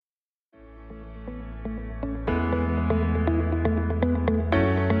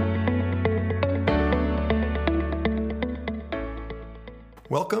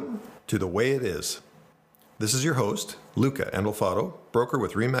Welcome to The Way It Is. This is your host, Luca Andolfatto, broker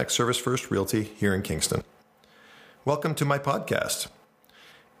with RE/MAX Service First Realty here in Kingston. Welcome to my podcast.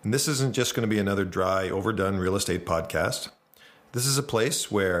 And this isn't just going to be another dry, overdone real estate podcast. This is a place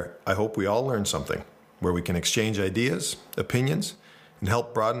where I hope we all learn something, where we can exchange ideas, opinions, and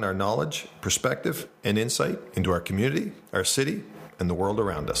help broaden our knowledge, perspective, and insight into our community, our city, and the world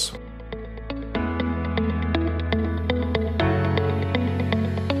around us.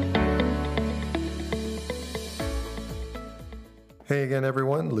 Hey again,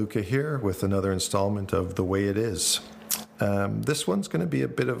 everyone. Luca here with another installment of The Way It Is. This one's going to be a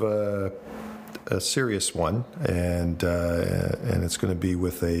bit of a serious one, and it's going to be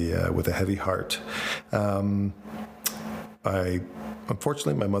with a heavy heart.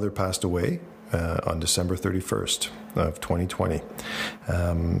 Unfortunately, my mother passed away on December 31st of 2020.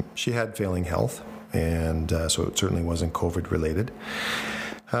 She had failing health, and so it certainly wasn't COVID related.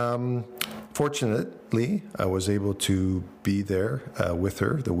 Fortunately, I was able to be there with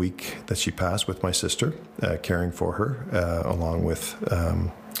her the week that she passed with my sister, caring for her, along with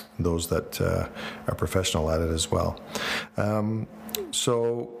those that are professional at it as well.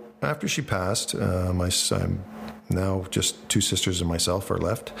 So after she passed, I'm now just two sisters and myself are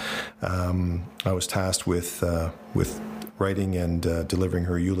left. I was tasked with writing and delivering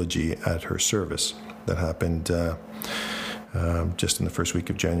her eulogy at her service that happened just in the first week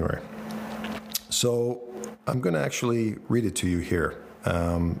of January. So I'm going to actually read it to you here,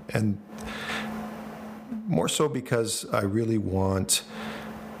 and more so because I really want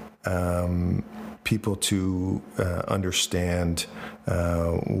people to understand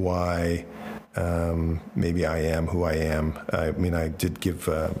why maybe I am who I am. I mean, I did give,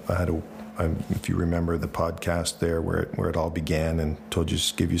 if you remember the podcast there where it all began, and told you,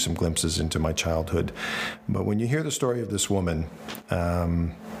 give you some glimpses into my childhood. But when you hear the story of this woman,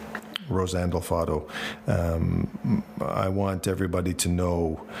 Rosa Andolfatto, I want everybody to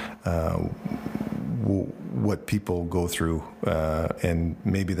know what people go through, and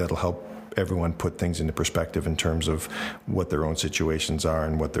maybe that'll help everyone put things into perspective in terms of what their own situations are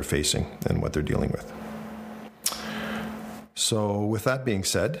and what they're facing and what they're dealing with. So with that being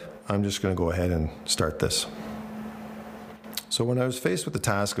said, I'm just going to go ahead and start this. So when I was faced with the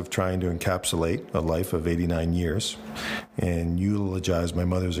task of trying to encapsulate a life of 89 years and eulogize my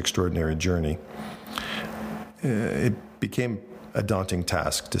mother's extraordinary journey, it became a daunting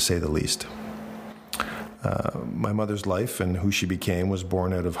task, to say the least. My mother's life and who she became was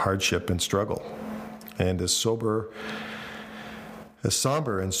born out of hardship and struggle. And as somber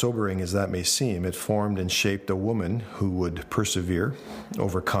and sobering as that may seem, it formed and shaped a woman who would persevere,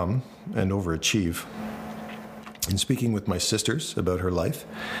 overcome, and overachieve. In speaking with my sisters about her life,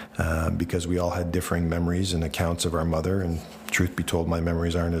 because we all had differing memories and accounts of our mother, and truth be told, my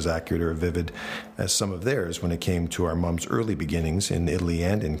memories aren't as accurate or vivid as some of theirs when it came to our mom's early beginnings in Italy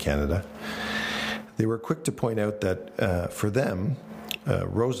and in Canada, they were quick to point out that for them,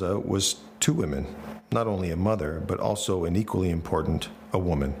 Rosa was two women, not only a mother, but also, and equally important, a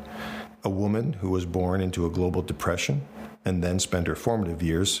woman who was born into a global depression and then spent her formative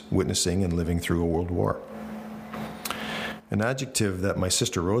years witnessing and living through a world war. An adjective that my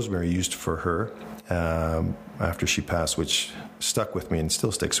sister Rosemary used for her after she passed, which stuck with me and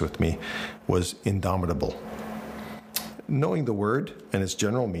still sticks with me, was indomitable. Knowing the word and its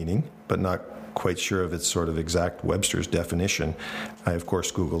general meaning, but not quite sure of its sort of exact Webster's definition, I of course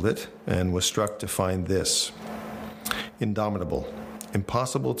Googled it and was struck to find this. Indomitable,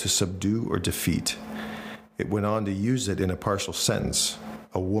 impossible to subdue or defeat. It went on to use it in a partial sentence,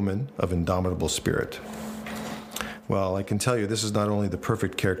 a woman of indomitable spirit. Well, I can tell you this is not only the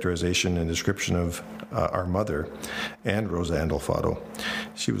perfect characterization and description of our mother and Rosa Andolfatto,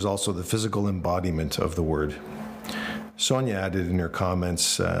 she was also the physical embodiment of the word. Sonia added in her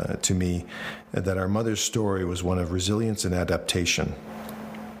comments to me that our mother's story was one of resilience and adaptation.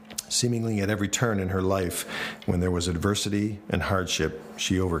 Seemingly at every turn in her life, when there was adversity and hardship,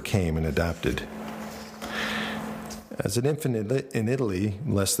 she overcame and adapted. As an infant in Italy,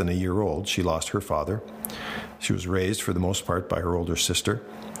 less than a year old, she lost her father. She was raised, for the most part, by her older sister.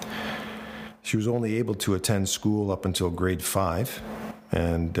 She was only able to attend school up until grade 5,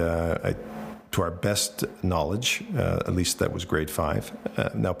 and to our best knowledge, at least that was grade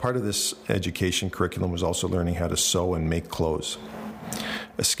 5. Now, part of this education curriculum was also learning how to sew and make clothes,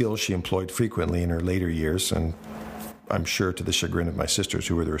 a skill she employed frequently in her later years, and I'm sure to the chagrin of my sisters,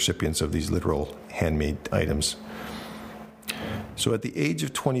 who were the recipients of these literal handmade items. So at the age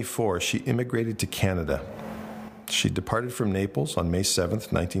of 24, she immigrated to Canada. She departed from Naples on May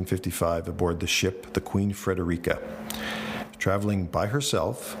 7th, 1955, aboard the ship the Queen Frederica, Traveling by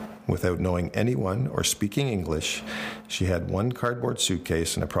herself, without knowing anyone or speaking English, she had one cardboard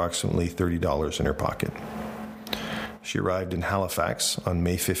suitcase and approximately $30 in her pocket. She arrived in Halifax on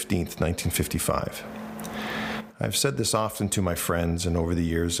May 15th, 1955. I've said this often to my friends and over the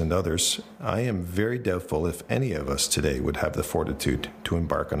years and others. I am very doubtful if any of us today would have the fortitude to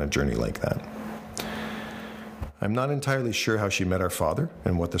embark on a journey like that. I'm not entirely sure how she met our father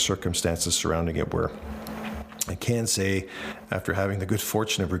and what the circumstances surrounding it were. I can say, after having the good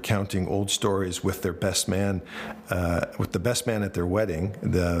fortune of recounting old stories with their best man, with the best man at their wedding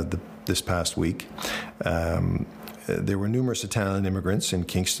this past week, there were numerous Italian immigrants in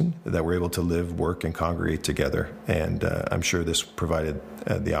Kingston that were able to live, work, and congregate together, and I'm sure this provided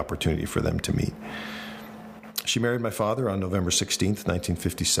the opportunity for them to meet. She married my father on November 16th,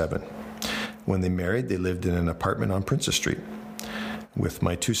 1957. When they married, they lived in an apartment on Princess Street. With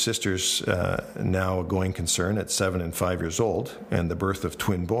my two sisters now a going concern at 7 and 5 years old, and the birth of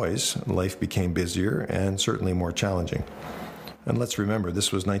twin boys, life became busier and certainly more challenging. And let's remember,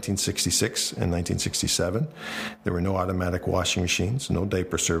 this was 1966 and 1967. There were no automatic washing machines, no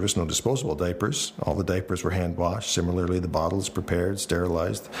diaper service, no disposable diapers. All the diapers were hand washed. Similarly, the bottles prepared,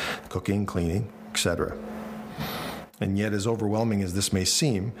 sterilized, cooking, cleaning, etc. And yet, as overwhelming as this may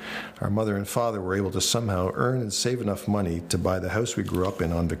seem, our mother and father were able to somehow earn and save enough money to buy the house we grew up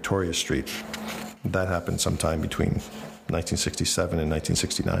in on Victoria Street. That happened sometime between 1967 and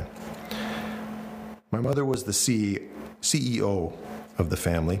 1969. My mother was the CEO of the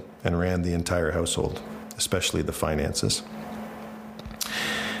family and ran the entire household, especially the finances.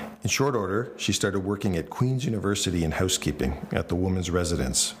 In short order, she started working at Queen's University in housekeeping at the women's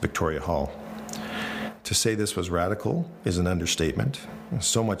residence, Victoria Hall. To say this was radical is an understatement,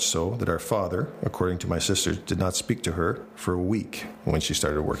 so much so that our father, according to my sisters, did not speak to her for a week when she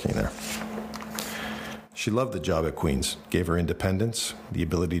started working there. She loved the job at Queen's, gave her independence, the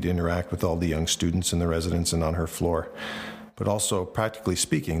ability to interact with all the young students in the residence and on her floor. But also, practically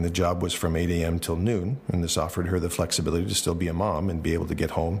speaking, the job was from 8 a.m. till noon, and this offered her the flexibility to still be a mom and be able to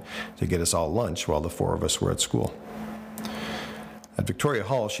get home to get us all lunch while the four of us were at school. At Victoria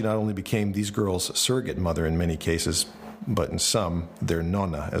Hall, she not only became these girls' surrogate mother in many cases, but in some, their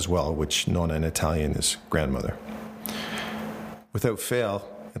nonna as well, which nonna in Italian is grandmother. Without fail,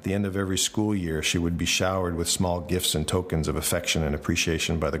 at the end of every school year, she would be showered with small gifts and tokens of affection and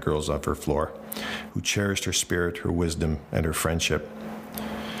appreciation by the girls of her floor, who cherished her spirit, her wisdom, and her friendship.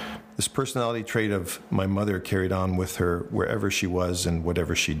 This personality trait of my mother carried on with her wherever she was and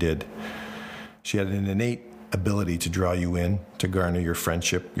whatever she did. She had an innate ability to draw you in, to garner your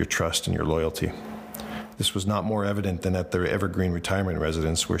friendship, your trust, and your loyalty. This was not more evident than at their Evergreen retirement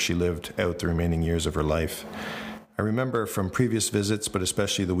residence where she lived out the remaining years of her life. I remember from previous visits, but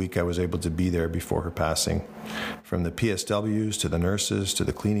especially the week I was able to be there before her passing, from the PSWs to the nurses to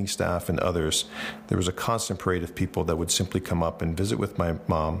the cleaning staff and others, there was a constant parade of people that would simply come up and visit with my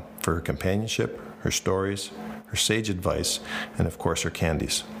mom for her companionship, her stories, her sage advice, and of course her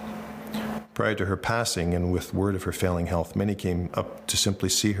candies. Prior to her passing, and with word of her failing health, many came up to simply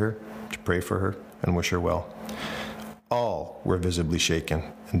see her, to pray for her, and wish her well. All were visibly shaken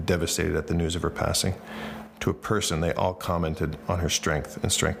and devastated at the news of her passing. To a person, they all commented on her strength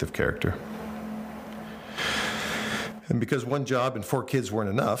and strength of character. And because one job and 4 kids weren't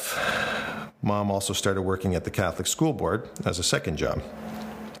enough, Mom also started working at the Catholic School Board as a second job.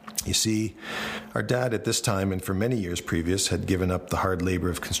 You see, our dad at this time and for many years previous had given up the hard labor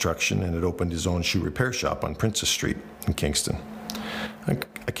of construction and had opened his own shoe repair shop on Princess Street in Kingston.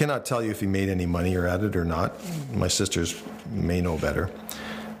 I cannot tell you if he made any money or at it or not. My sisters may know better.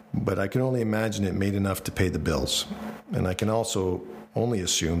 But I can only imagine it made enough to pay the bills. And I can also only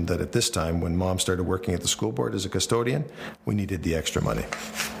assume that at this time, when Mom started working at the school board as a custodian, we needed the extra money.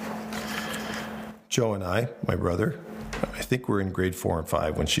 Joe and I, my brother, I think we were in grade 4 and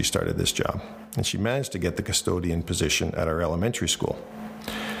 5 when she started this job. And she managed to get the custodian position at our elementary school.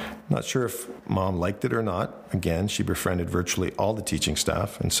 Not sure if Mom liked it or not. Again, she befriended virtually all the teaching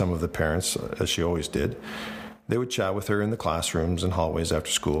staff and some of the parents, as she always did. They would chat with her in the classrooms and hallways after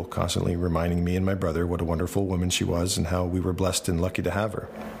school, constantly reminding me and my brother what a wonderful woman she was and how we were blessed and lucky to have her.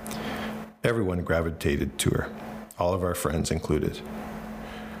 Everyone gravitated to her, all of our friends included.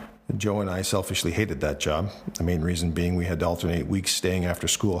 Joe and I selfishly hated that job, the main reason being we had to alternate weeks staying after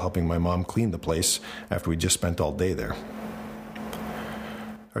school helping my mom clean the place after we just spent all day there.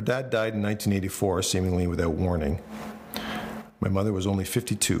 Our dad died in 1984, seemingly without warning. My mother was only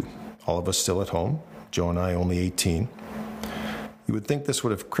 52, all of us still at home, Joe and I only 18. You would think this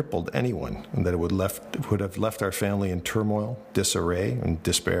would have crippled anyone and that it would have left our family in turmoil, disarray, and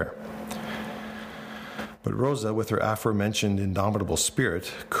despair. But Rosa, with her aforementioned indomitable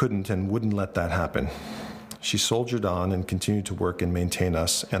spirit, couldn't and wouldn't let that happen. She soldiered on and continued to work and maintain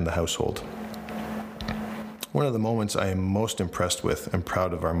us and the household. One of the moments I am most impressed with and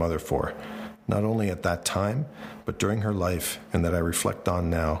proud of our mother for, not only at that time, but during her life, and that I reflect on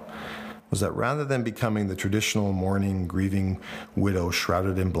now, was that rather than becoming the traditional mourning, grieving widow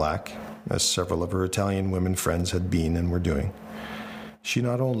shrouded in black, as several of her Italian women friends had been and were doing, she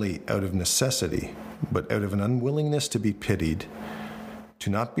not only, out of necessity, but out of an unwillingness to be pitied, to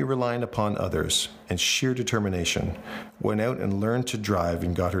not be reliant upon others, and sheer determination, went out and learned to drive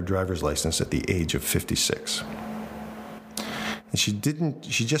and got her driver's license at the age of 56. And she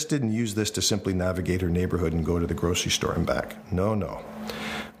just didn't use this to simply navigate her neighborhood and go to the grocery store and back. No.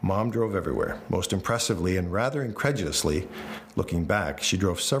 Mom drove everywhere. Most impressively and rather incredulously, looking back, she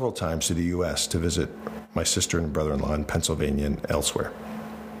drove several times to the U.S. to visit my sister and brother-in-law in Pennsylvania and elsewhere.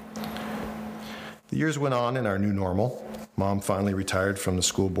 The years went on in our new normal. Mom finally retired from the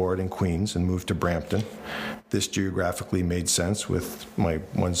school board in Queens and moved to Brampton. This geographically made sense with my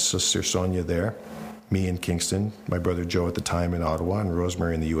one sister Sonia there, me in Kingston, my brother Joe at the time in Ottawa, and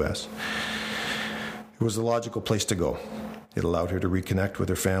Rosemary in the U.S. It was the logical place to go. It allowed her to reconnect with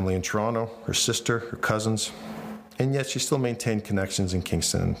her family in Toronto, her sister, her cousins, and yet she still maintained connections in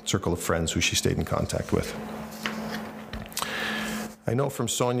Kingston and a circle of friends who she stayed in contact with. I know from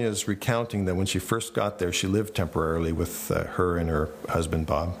Sonia's recounting that when she first got there, she lived temporarily with her and her husband,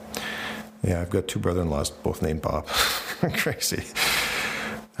 Bob. Yeah, I've got two brother-in-laws, both named Bob. Crazy.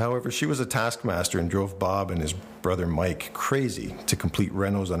 However, she was a taskmaster and drove Bob and his brother Mike crazy to complete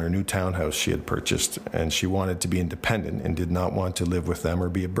renos on her new townhouse she had purchased, and she wanted to be independent and did not want to live with them or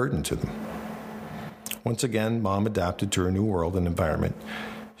be a burden to them. Once again, Mom adapted to her new world and environment.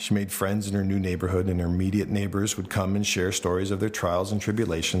 She made friends in her new neighborhood, and her immediate neighbors would come and share stories of their trials and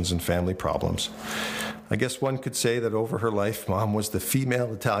tribulations and family problems. I guess one could say that over her life, Mom was the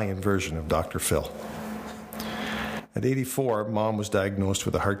female Italian version of Dr. Phil. At 84, Mom was diagnosed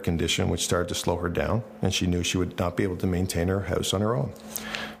with a heart condition which started to slow her down, and she knew she would not be able to maintain her house on her own.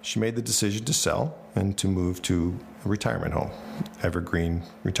 She made the decision to sell and to move to a retirement home, Evergreen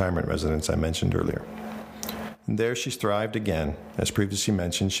Retirement Residence I mentioned earlier. And there she thrived again. As previously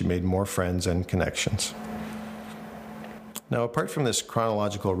mentioned, she made more friends and connections. Now, apart from this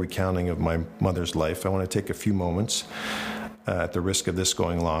chronological recounting of my mother's life, I want to take a few moments, at the risk of this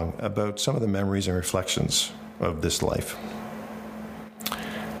going long, about some of the memories and reflections of this life.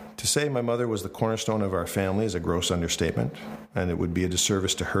 To say my mother was the cornerstone of our family is a gross understatement, and it would be a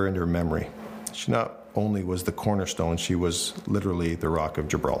disservice to her and her memory. She not only was the cornerstone, she was literally the Rock of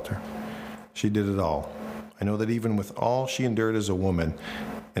Gibraltar. She did it all. I know that even with all she endured as a woman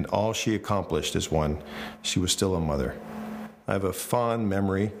and all she accomplished as one, she was still a mother. I have a fond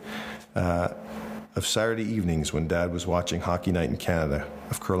memory of Saturday evenings when Dad was watching Hockey Night in Canada,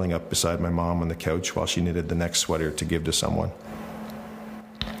 of curling up beside my mom on the couch while she knitted the next sweater to give to someone.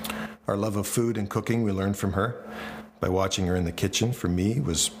 Our love of food and cooking we learned from her. By watching her in the kitchen, for me,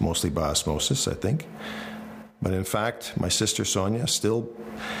 was mostly by osmosis, I think. But in fact, my sister Sonia still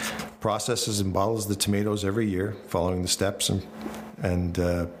processes and bottles the tomatoes every year, following the steps and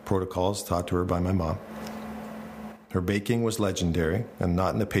protocols taught to her by my mom. Her baking was legendary, and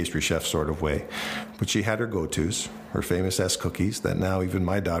not in a pastry chef sort of way, but she had her go-tos, her famous S cookies that now even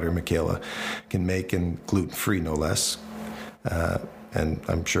my daughter, Michaela, can make, and gluten-free no less. And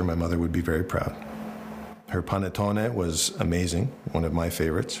I'm sure my mother would be very proud. Her panettone was amazing, one of my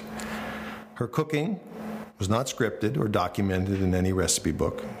favorites. Her cooking was not scripted or documented in any recipe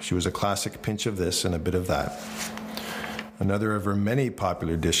book. She was a classic pinch of this and a bit of that. Another of her many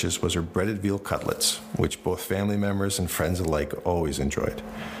popular dishes was her breaded veal cutlets, which both family members and friends alike always enjoyed.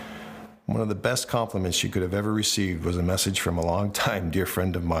 One of the best compliments she could have ever received was a message from a longtime dear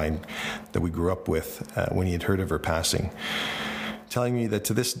friend of mine that we grew up with when he had heard of her passing, telling me that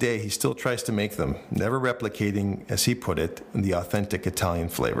to this day he still tries to make them, never replicating, as he put it, the authentic Italian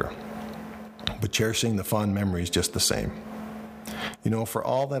flavor, but cherishing the fond memories just the same. You know, for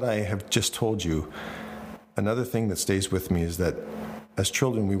all that I have just told you, another thing that stays with me is that as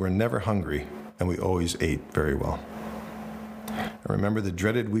children we were never hungry and we always ate very well. I remember the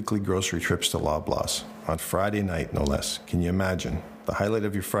dreaded weekly grocery trips to Loblaws, on Friday night no less. Can you imagine? The highlight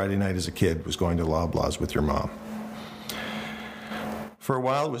of your Friday night as a kid was going to Loblaws with your mom. For a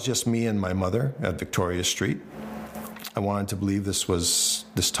while it was just me and my mother at Victoria Street. I wanted to believe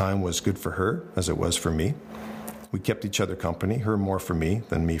this time was good for her as it was for me. We kept each other company, her more for me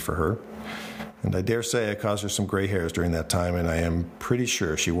than me for her. And I dare say I caused her some gray hairs during that time, and I am pretty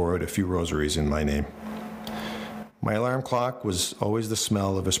sure she wore out a few rosaries in my name. My alarm clock was always the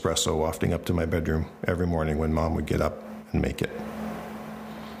smell of espresso wafting up to my bedroom every morning when Mom would get up and make it.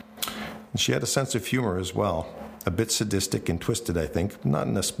 And she had a sense of humor as well, a bit sadistic and twisted, I think, not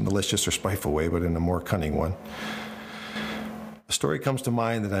in a malicious or spiteful way, but in a more cunning one. A story comes to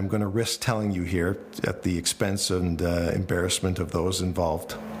mind that I'm going to risk telling you here at the expense and embarrassment of those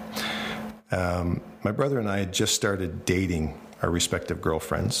involved. My brother and I had just started dating our respective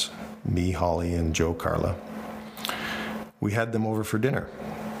girlfriends, me, Holly, and Joe Carla. We had them over for dinner.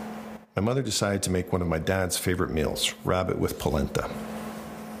 My mother decided to make one of my dad's favorite meals, rabbit with polenta.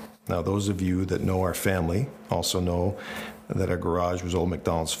 Now, those of you that know our family also know that our garage was Old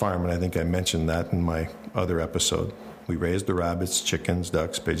MacDonald's farm, and I think I mentioned that in my other episode. We raised the rabbits, chickens,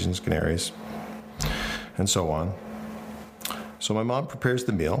 ducks, pigeons, canaries, and so on. So my mom prepares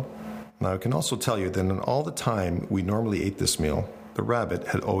the meal. Now, I can also tell you that in all the time we normally ate this meal, the rabbit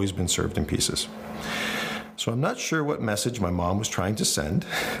had always been served in pieces. So I'm not sure what message my mom was trying to send,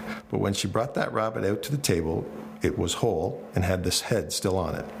 but when she brought that rabbit out to the table, it was whole and had this head still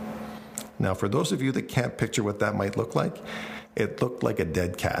on it. Now, for those of you that can't picture what that might look like, it looked like a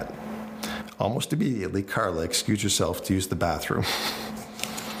dead cat. Almost immediately, Carla excused herself to use the bathroom.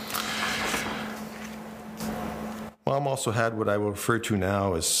 Mom also had what I will refer to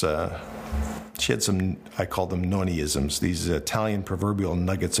now as, she had some, I call them nonnyisms, these Italian proverbial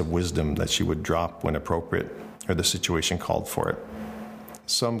nuggets of wisdom that she would drop when appropriate or the situation called for it.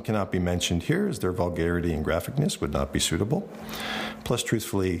 Some cannot be mentioned here as their vulgarity and graphicness would not be suitable. Plus,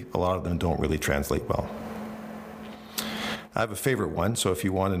 truthfully, a lot of them don't really translate well. I have a favorite one, so if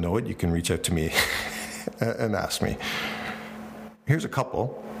you want to know it, you can reach out to me and ask me. Here's a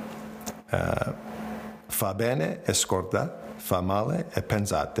couple. Fa bene e scorda, fa male e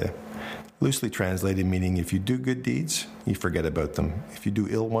pensate. Loosely translated, meaning if you do good deeds, you forget about them. If you do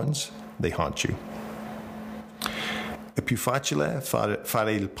ill ones, they haunt you. È più facile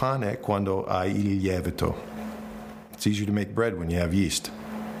fare il pane quando hai il lievito. It's easier to make bread when you have yeast.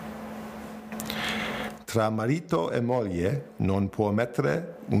 Tra marito e moglie non può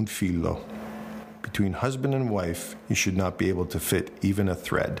mettere un filo. Between husband and wife, you should not be able to fit even a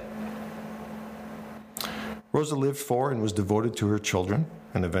thread. Rosa lived for and was devoted to her children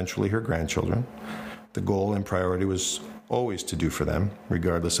and eventually her grandchildren. The goal and priority was always to do for them,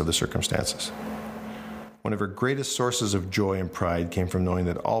 regardless of the circumstances. One of her greatest sources of joy and pride came from knowing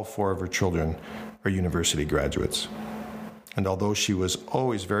that all 4 of her children are university graduates. And although she was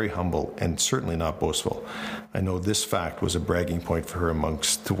always very humble and certainly not boastful, I know this fact was a bragging point for her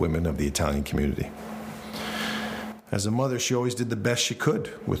amongst the women of the Italian community. As a mother, she always did the best she could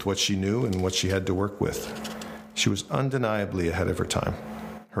with what she knew and what she had to work with. She was undeniably ahead of her time.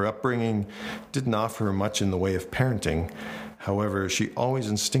 Her upbringing didn't offer her much in the way of parenting. However, she always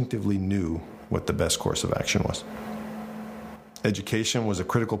instinctively knew what the best course of action was. Education was a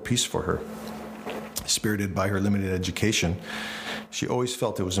critical piece for her. Spirited by her limited education, she always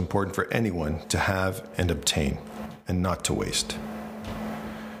felt it was important for anyone to have and obtain, and not to waste.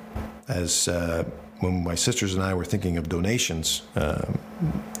 As when my sisters and I were thinking of donations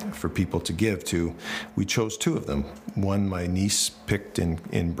for people to give to, we chose 2 of them. One my niece picked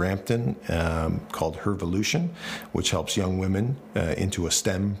in Brampton called Hervolution, which helps young women into a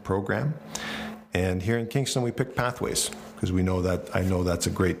STEM program. And here in Kingston, we picked Pathways because I know that's a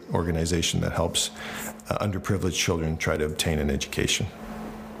great organization that helps underprivileged children try to obtain an education.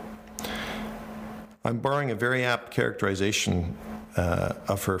 I'm borrowing a very apt characterization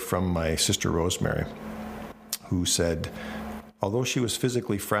of her from my sister Rosemary, who said, although she was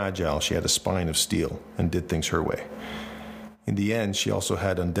physically fragile, she had a spine of steel and did things her way. In the end, she also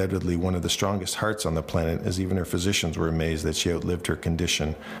had undoubtedly one of the strongest hearts on the planet, as even her physicians were amazed that she outlived her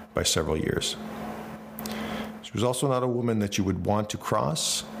condition by several years. She was also not a woman that you would want to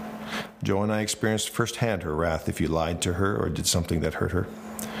cross. Joe and I experienced firsthand her wrath if you lied to her or did something that hurt her.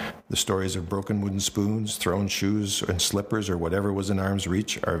 The stories of broken wooden spoons, thrown shoes and slippers, or whatever was in arm's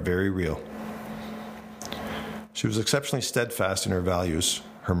reach are very real. She was exceptionally steadfast in her values,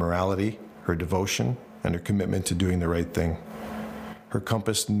 her morality, her devotion, and her commitment to doing the right thing. Her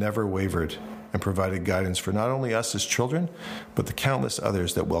compass never wavered and provided guidance for not only us as children, but the countless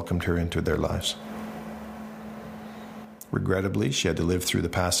others that welcomed her into their lives. Regrettably, she had to live through the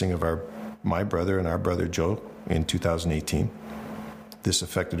passing of my brother and our brother Joe in 2018. This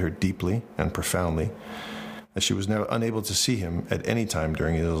affected her deeply and profoundly, as she was now unable to see him at any time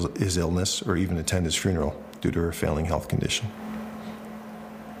during his illness or even attend his funeral due to her failing health condition.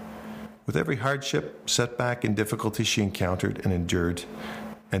 With every hardship, setback, and difficulty she encountered and endured,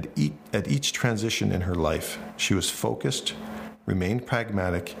 and at each transition in her life, she was focused, remained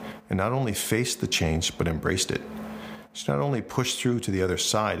pragmatic, and not only faced the change, but embraced it, She not only pushed through to the other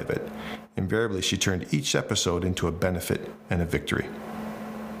side of it, invariably she turned each episode into a benefit and a victory.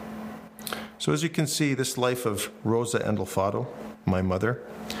 So as you can see, this life of Rosa Andolfatto, my mother,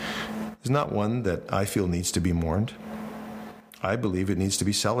 is not one that I feel needs to be mourned. I believe it needs to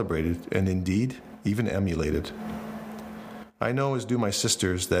be celebrated and indeed even emulated. I know, as do my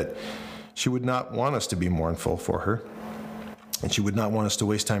sisters, that she would not want us to be mournful for her, and she would not want us to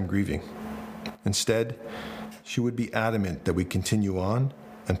waste time grieving. Instead, she would be adamant that we continue on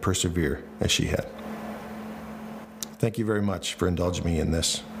and persevere as she had. Thank you very much for indulging me in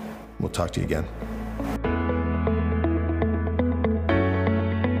this. We'll talk to you again.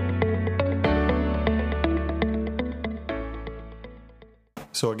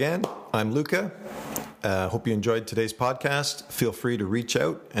 So again, I'm Luca. Hope you enjoyed today's podcast. Feel free to reach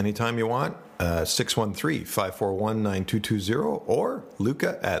out anytime you want. 613-541-9220 or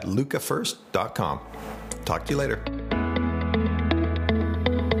luca@lucafirst.com. Talk to you later.